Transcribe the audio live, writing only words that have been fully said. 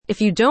If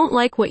you don't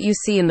like what you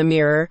see in the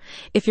mirror,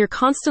 if you're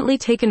constantly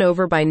taken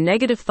over by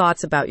negative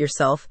thoughts about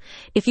yourself,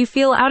 if you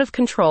feel out of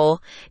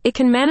control, it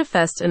can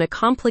manifest in a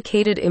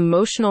complicated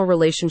emotional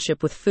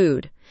relationship with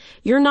food.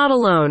 You're not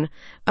alone.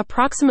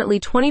 Approximately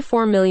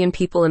 24 million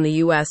people in the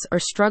U.S. are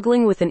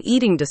struggling with an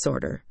eating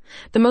disorder.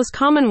 The most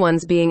common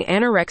ones being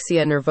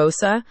anorexia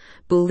nervosa,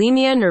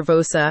 bulimia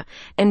nervosa,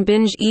 and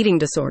binge eating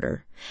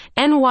disorder.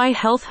 NY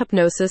Health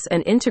Hypnosis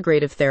and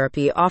Integrative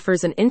Therapy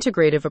offers an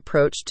integrative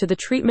approach to the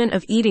treatment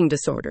of eating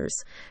disorders,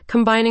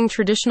 combining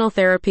traditional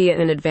therapy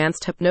and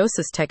advanced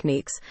hypnosis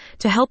techniques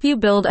to help you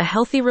build a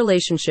healthy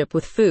relationship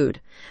with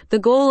food. The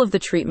goal of the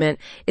treatment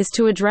is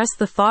to address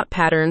the thought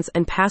patterns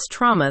and past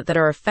trauma that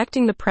are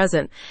affecting the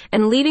present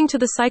and leading to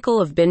the cycle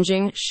of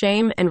binging,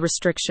 shame, and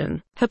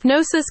restriction.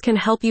 Hypnosis can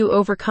help you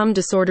overcome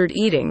disordered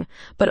eating,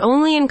 but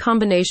only in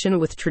combination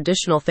with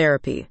traditional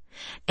therapy.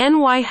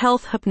 NY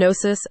Health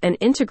Hypnosis and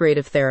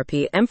Integrative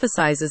Therapy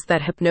emphasizes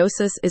that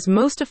hypnosis is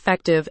most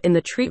effective in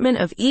the treatment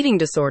of eating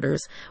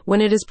disorders when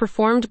it is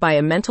performed by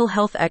a mental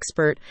health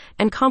expert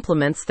and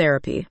complements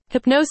therapy.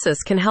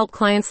 Hypnosis can help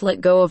clients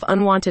let go of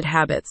unwanted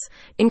habits,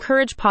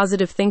 encourage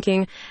positive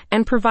thinking,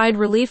 and provide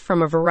relief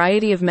from a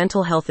variety of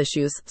mental health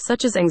issues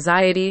such as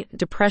anxiety,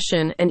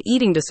 depression, and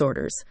eating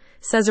disorders,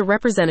 says a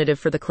representative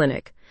for the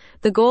clinic.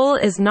 The goal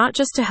is not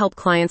just to help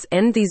clients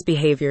end these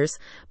behaviors,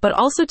 but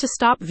also to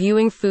stop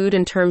viewing food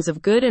in terms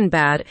of good and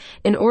bad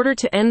in order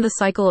to end the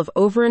cycle of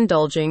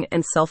overindulging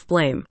and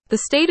self-blame. The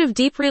state of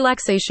deep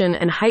relaxation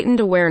and heightened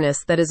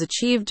awareness that is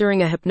achieved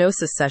during a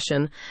hypnosis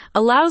session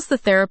allows the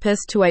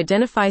therapist to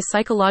identify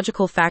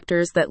psychological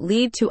factors that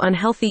lead to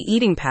unhealthy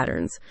eating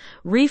patterns,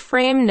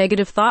 reframe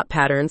negative thought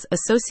patterns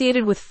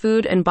associated with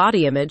food and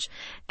body image,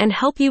 and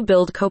help you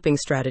build coping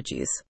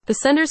strategies. The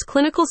center's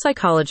clinical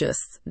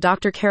psychologists,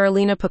 Dr.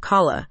 Carolina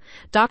Pacala,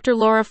 Dr.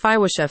 Laura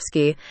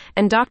Fywaszewski,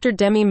 and Dr.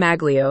 Demi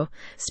Maglio,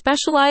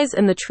 specialize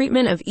in the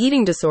treatment of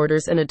eating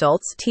disorders in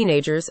adults,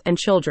 teenagers, and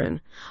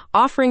children.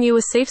 Offering you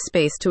a safe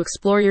space to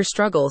explore your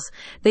struggles,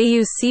 they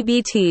use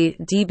CBT,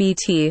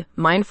 DBT,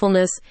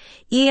 mindfulness,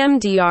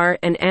 EMDR,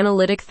 and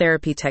analytic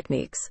therapy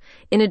techniques,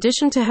 in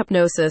addition to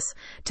hypnosis,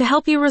 to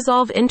help you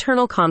resolve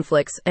internal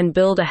conflicts and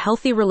build a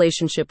healthy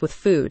relationship with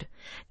food.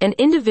 An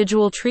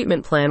individual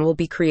treatment plan will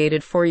be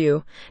created for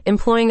you,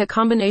 employing a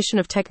combination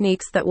of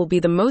techniques that will be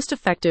the most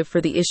effective for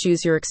the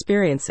issues you're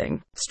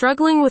experiencing.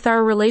 Struggling with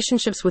our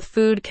relationships with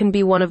food can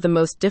be one of the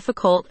most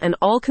difficult and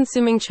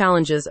all-consuming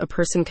challenges a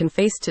person can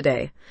face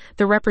today,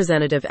 the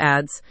representative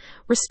adds.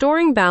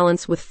 Restoring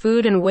balance with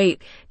food and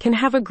weight can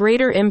have a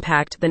greater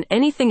impact than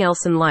anything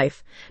else in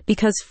life,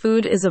 because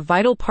food is a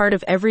vital part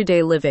of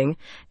everyday living,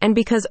 and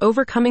because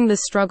overcoming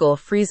this struggle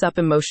frees up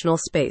emotional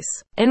space.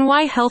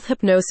 NY Health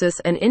Hypnosis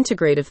and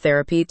Integrative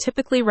Therapy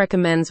typically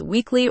recommends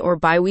weekly or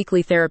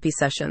bi-weekly therapy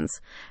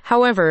sessions.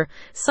 However,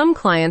 some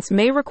clients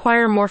may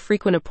require more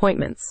frequent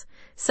appointments.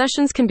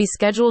 Sessions can be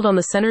scheduled on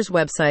the center's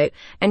website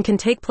and can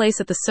take place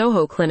at the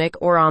SoHo clinic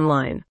or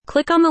online.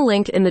 Click on the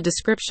link in the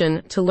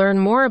description to learn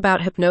more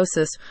about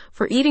hypnosis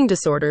for eating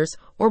disorders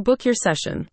or book your session.